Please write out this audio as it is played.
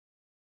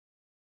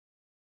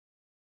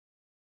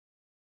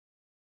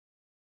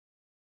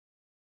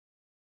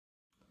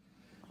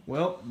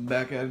Well,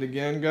 back at it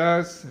again,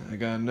 guys. I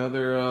got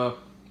another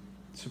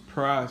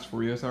surprise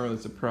for you. It's not really a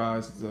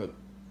surprise. It's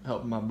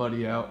helping my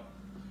buddy out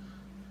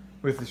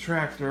with the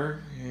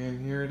tractor, and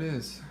here it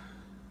is.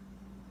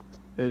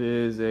 It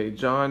is a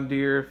John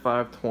Deere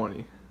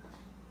 520.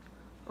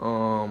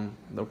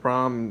 The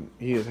problem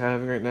he is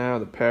having right now,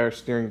 the power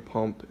steering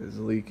pump is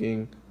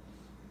leaking,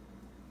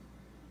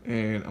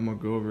 and I'm gonna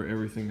go over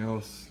everything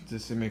else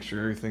just to make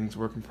sure everything's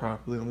working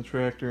properly on the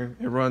tractor.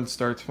 It runs,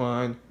 starts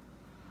fine.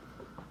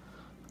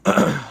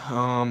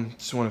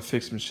 Just want to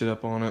fix some shit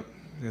up on it.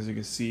 As you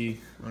can see,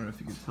 I don't know if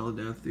you can tell it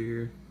down through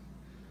here,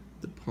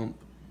 the pump,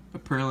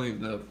 apparently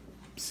the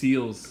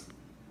seals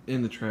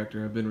in the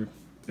tractor have been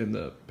in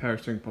the power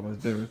steering pump has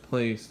been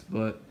replaced,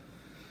 but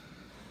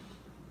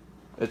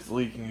it's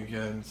leaking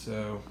again.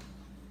 So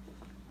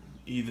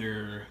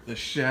either the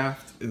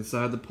shaft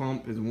inside the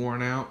pump is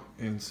worn out,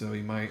 and so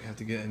you might have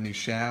to get a new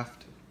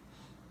shaft.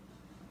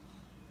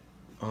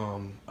 I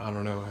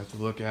don't know, I have to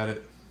look at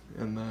it.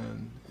 And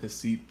then his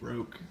seat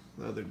broke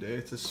the other day.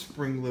 It's a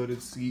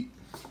spring-loaded seat,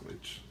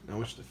 which I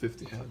wish the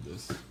 50 had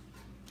this,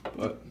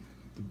 but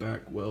the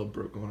back weld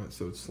broke on it,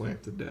 so it's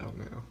slanted down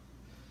now.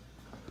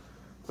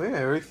 But yeah,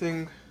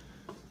 everything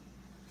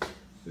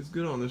is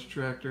good on this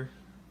tractor.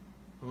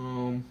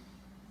 It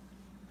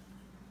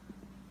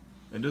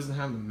doesn't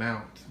have the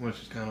mount,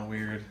 which is kind of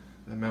weird.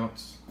 The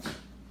mount's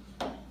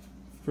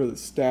for the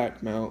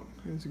stack mount,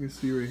 as you can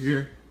see right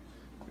here.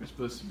 There's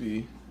supposed to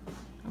be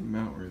a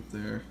mount right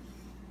there,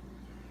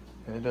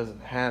 and it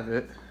doesn't have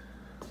it.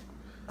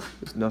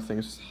 There's nothing,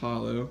 it's just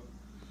hollow.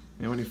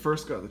 And when he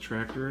first got the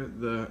tractor,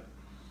 the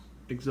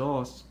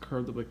exhaust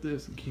curved up like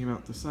this and came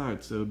out the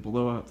side, so it would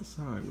blow out the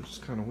side, which is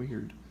kind of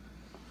weird.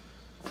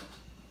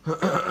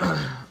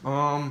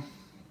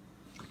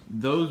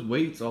 Those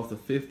weights off the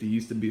 50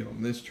 used to be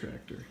on this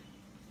tractor.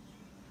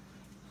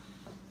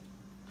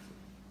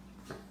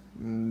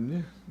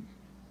 Yeah.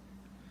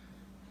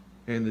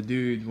 And the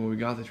dude, when we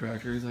got the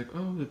tractor, he's like,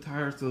 "Oh, the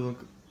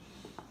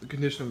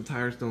condition of the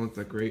tires don't look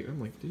that great." I'm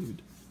like,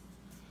 dude,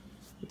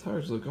 the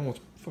tires look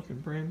almost fucking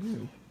brand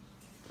new.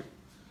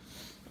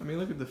 I mean,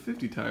 look at the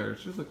 50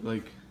 tires. They look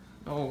like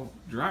all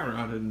dry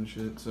rotted and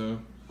shit. So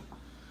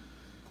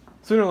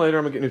sooner or later,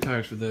 I'm gonna get new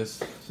tires for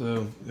this.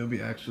 So it'll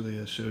be actually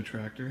a show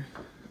tractor.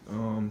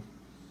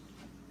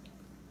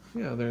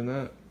 Yeah, other than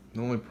that,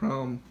 the only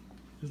problem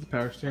is the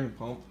power steering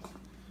pump.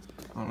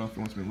 I don't know if he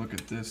wants me to look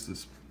at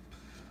this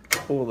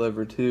pull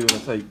lever too.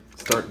 That's how you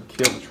start and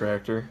kill the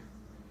tractor.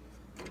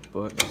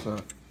 But it's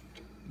not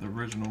the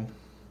original.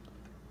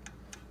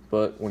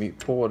 But when you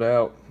pull it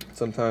out,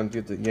 sometimes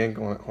you have to yank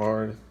on it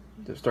hard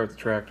to start the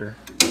tractor.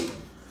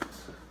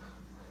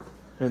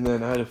 And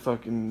then I had to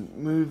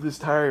fucking move this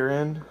tire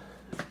in.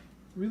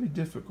 Really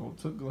difficult.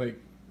 It took like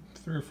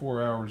 3 or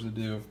 4 hours to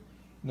do.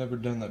 Never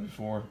done that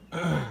before.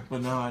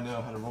 But now I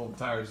know how to roll the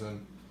tires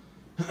in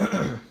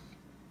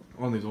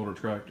on these older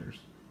tractors.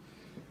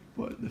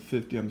 But the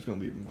 50, I'm just going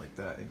to leave them like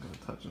that. Ain't going to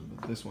touch them.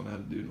 But this one I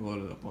had to do to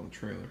load it up on the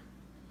trailer.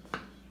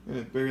 And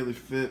it barely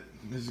fit.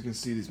 As you can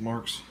see, these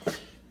marks.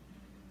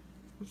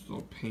 This is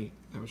all paint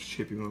that was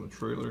chipping on the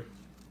trailer.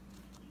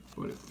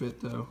 But it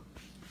fit though.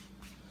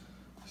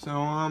 So,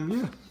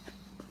 yeah.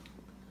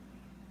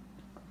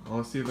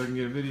 I'll see if I can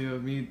get a video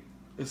of me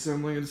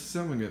assembling and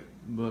disassembling it.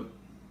 But